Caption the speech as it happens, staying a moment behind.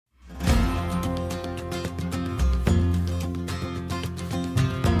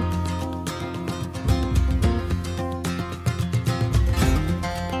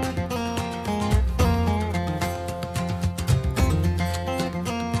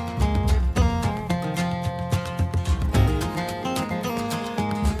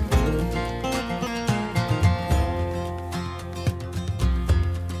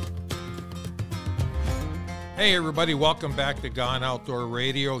Hey everybody, welcome back to Gone Outdoor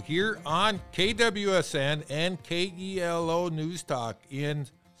Radio here on KWSN and KELO News Talk in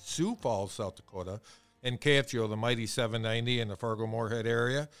Sioux Falls, South Dakota, and KFGO, the mighty 790 in the Fargo-Moorhead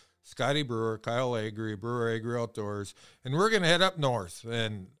area. Scotty Brewer, Kyle Agri, Brewer Agri Outdoors, and we're going to head up north,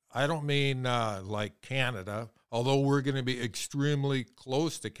 and I don't mean like Canada, although we're going to be extremely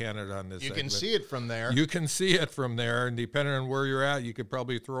close to Canada on this segment. You can see it from there. You can see it from there, and depending on where you're at, you could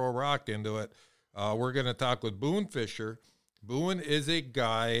probably throw a rock into it. We're going to talk with Boone Fischer. Boone is a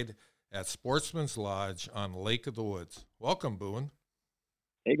guide at Sportsman's Lodge on Lake of the Woods. Welcome, Boone.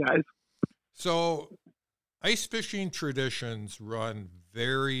 Hey, guys. So ice fishing traditions run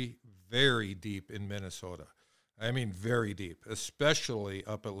very, very deep in Minnesota. I mean, very deep, especially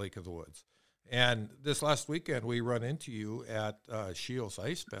up at Lake of the Woods. And this last weekend, we run into you at Shields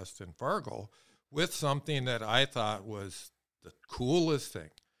Ice Fest in Fargo with something that I thought was the coolest thing.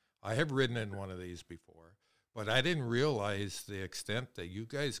 I have ridden in one of these before, but I didn't realize the extent that you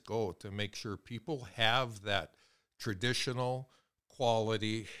guys go to make sure people have that traditional,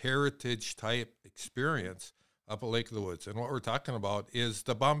 quality, heritage type experience up at Lake of the Woods. And what we're talking about is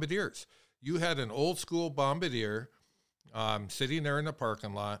the bombardiers. You had an old school bombardier sitting there in the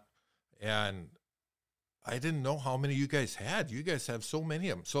parking lot, and I didn't know how many you guys had. You guys have so many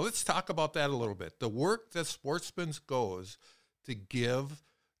of them. So let's talk about that a little bit. The work that Sportsman's goes to give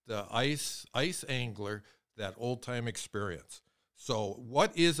the ice angler that old-time experience. So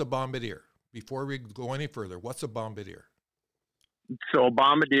what is a bombardier? Before we go any further, what's a bombardier? So a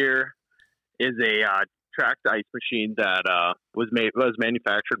bombardier is a tracked ice machine that was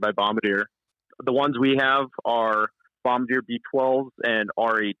manufactured by Bombardier. The ones we have are Bombardier B12s and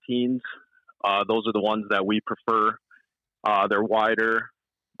R18s. Those are the ones that we prefer. They're wider,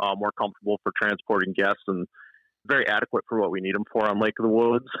 more comfortable for transporting guests, and very adequate for what we need them for on Lake of the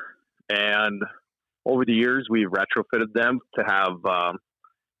Woods. And over the years, we've retrofitted them to have,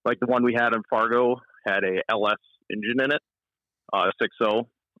 like the one we had in Fargo had a LS engine in it, 6.0.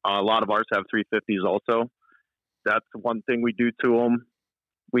 A lot of ours have 350s also. That's one thing we do to them.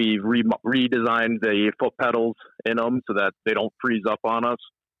 We've redesigned the foot pedals in them so that they don't freeze up on us,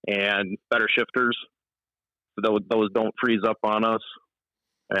 and better shifters so those don't freeze up on us.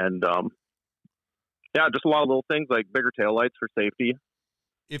 And yeah, just a lot of little things like bigger taillights for safety.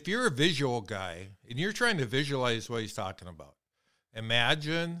 If you're a visual guy and you're trying to visualize what he's talking about,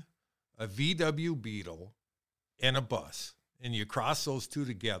 imagine a VW Beetle and a bus, and you cross those two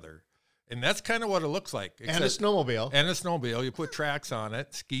together, and that's kind of what it looks like. And a snowmobile. And a snowmobile. You put tracks on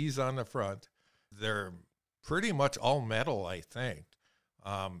it, skis on the front. They're pretty much all metal, I think.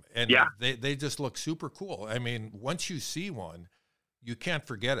 And yeah, they just look super cool. I mean, once you see one, you can't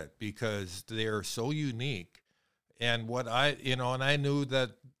forget it because they're so unique. And and I knew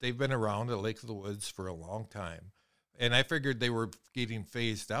that they've been around at Lake of the Woods for a long time. And I figured they were getting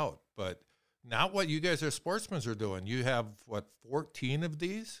phased out. But not what you guys are Sportsmans are doing. You have, 14 of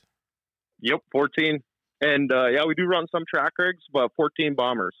these? Yep, 14. And yeah, we do run some track rigs, but 14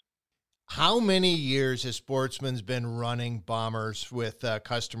 bombers. How many years has Sportsman's been running bombers with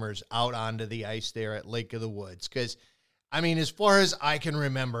customers out onto the ice there at Lake of the Woods? Because, I mean, as far as I can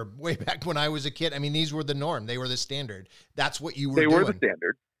remember, way back when I was a kid, I mean, these were the norm. They were the standard. That's what you were doing. They were the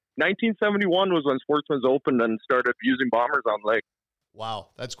standard. 1971 was when Sportsman's opened and started using bombers on lake.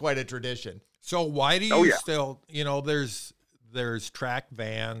 Wow, that's quite a tradition. So why do you still, there's track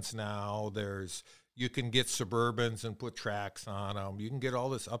vans now. You can get Suburbans and put tracks on them. You can get all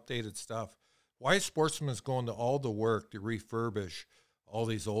this updated stuff. Why is Sportsman's going to all the work to refurbish all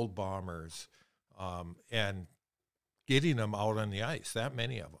these old bombers and getting them out on the ice, that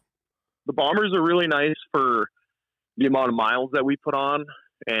many of them? The bombers are really nice for the amount of miles that we put on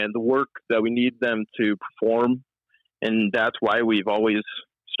and the work that we need them to perform. And that's why we've always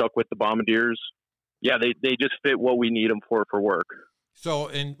stuck with the bombardiers. Yeah, they just fit what we need them for work. So,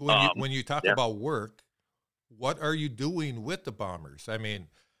 and when you talk about work, what are you doing with the bombers? I mean,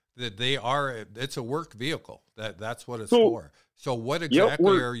 it's a work vehicle. That's what it's for. So what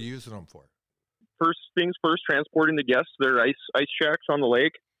exactly are you using them for? First things first, transporting the guests to their ice shacks on the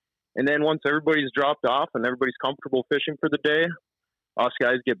lake. And then once everybody's dropped off and everybody's comfortable fishing for the day, us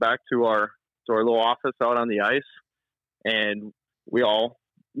guys get back to our little office out on the ice, and we all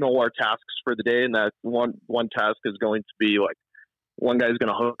know our tasks for the day. And that one task is going to be like, one guy's going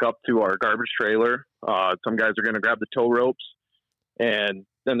to hook up to our garbage trailer. Some guys are going to grab the tow ropes, and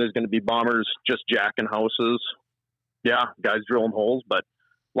then there's going to be bombers just jacking houses. Yeah, guys drilling holes, but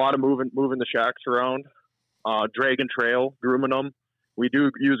a lot of moving the shacks around, drag and trail, grooming them. We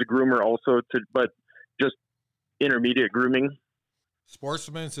do use a groomer also, but just intermediate grooming.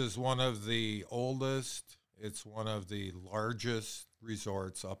 Sportsman's is one of the oldest, It's one of the largest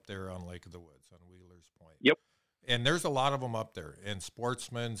resorts up there on Lake of the Woods on Wheeler's Point. Yep. And there's a lot of them up there. And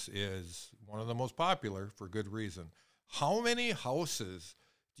Sportsman's is one of the most popular for good reason. How many houses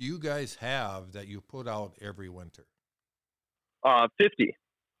do you guys have that you put out every winter? 50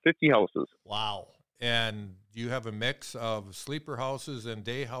 houses. Wow. And do you have a mix of sleeper houses and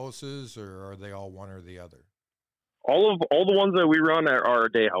day houses, or are they all one or the other? All the ones that we run are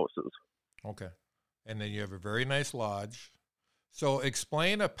day houses. Okay. And then you have a very nice lodge. So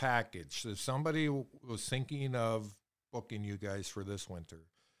explain a package. If somebody was thinking of booking you guys for this winter,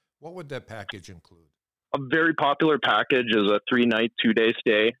 what would that package include? A very popular package is a 3-night, 2-day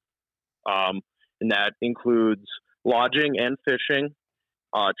stay. And that includes lodging and fishing,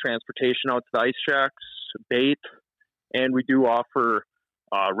 transportation out to the ice shacks, bait, and we do offer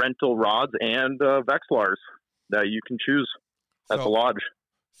rental rods and Vexilars that you can choose at the lodge.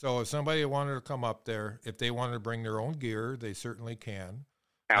 So if somebody wanted to come up there, if they wanted to bring their own gear, they certainly can.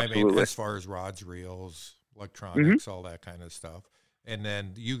 Absolutely. I mean, as far as rods, reels, electronics, all that kind of stuff. And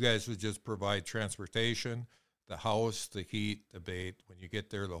then you guys would just provide transportation, the house, the heat, the bait. When you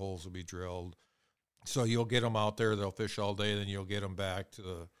get there, the holes will be drilled. So you'll get them out there. They'll fish all day. Then you'll get them back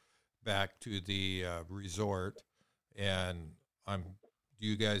to the resort. And do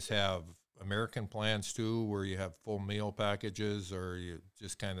you guys have American plans too, where you have full meal packages, or you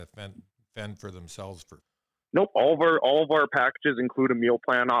just kind of fend for themselves for? Nope. All of our packages include a meal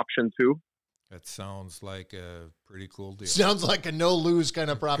plan option too. That sounds like a pretty cool deal. Sounds like a no-lose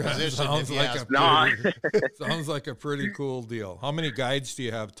kind of proposition. Sounds like a pretty cool deal. How many guides do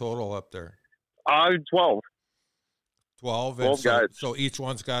you have total up there? 12. 12 guides. So each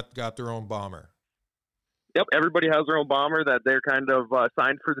one's got their own bomber. Yep, everybody has their own bomber that they're kind of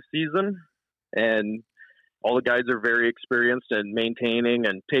assigned for the season, and all the guides are very experienced in maintaining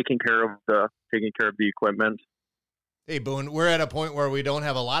and taking care of the equipment. Hey, Boone, we're at a point where we don't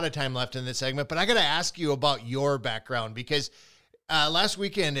have a lot of time left in this segment, but I got to ask you about your background, because last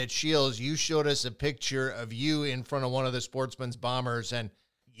weekend at Shields, you showed us a picture of you in front of one of the Sportsman's bombers, and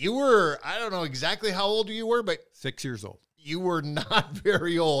you were, I don't know exactly how old you were, but 6 years old. You were not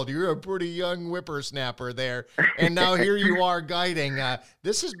very old. You're a pretty young whippersnapper there. And now here you are guiding.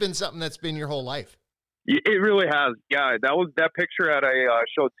 This has been something that's been your whole life. It really has. Yeah, that picture that I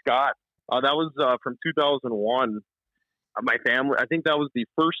showed Scott. That was from 2001. My family, I think that was the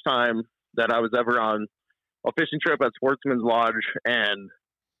first time that I was ever on a fishing trip at Sportsman's Lodge. And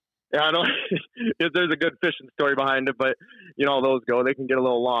yeah, I know there's a good fishing story behind it, but you know, those they can get a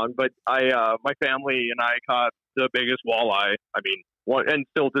little long. But my family and I caught the biggest walleye. I mean, and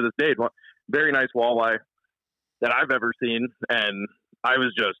still to this day, very nice walleye that I've ever seen. And I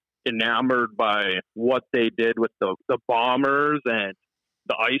was just enamored by what they did with the bombers and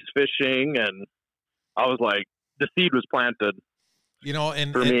the ice fishing. And I was like, the seed was planted. You know,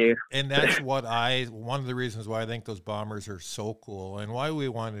 and for me. And that's one of the reasons why I think those bombers are so cool, and why we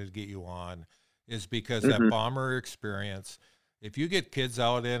wanted to get you on is because that bomber experience, if you get kids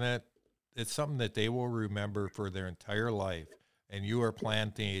out in it, it's something that they will remember for their entire life. And you are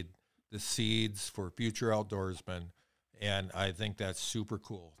planting the seeds for future outdoorsmen. And I think that's super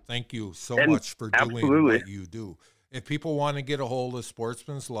cool. Thank you so much for doing what you do. If people want to get a hold of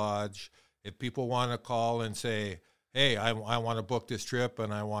Sportsman's Lodge, if people want to call and say, hey, I want to book this trip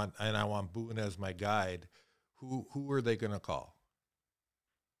and I want Boone as my guide, who are they going to call?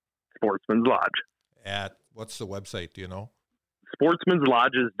 Sportsman's Lodge. At what's the website? Do you know?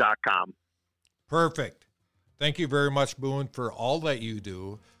 sportsmanslodges.com. Perfect. Thank you very much, Boone, for all that you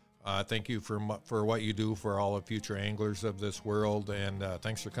do. Thank you for what you do for all the future anglers of this world, and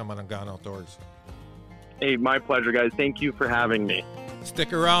thanks for coming on Gone Outdoors. Hey, my pleasure, guys. Thank you for having me.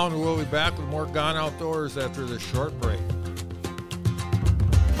 Stick around. We'll be back with more Gone Outdoors after this short break.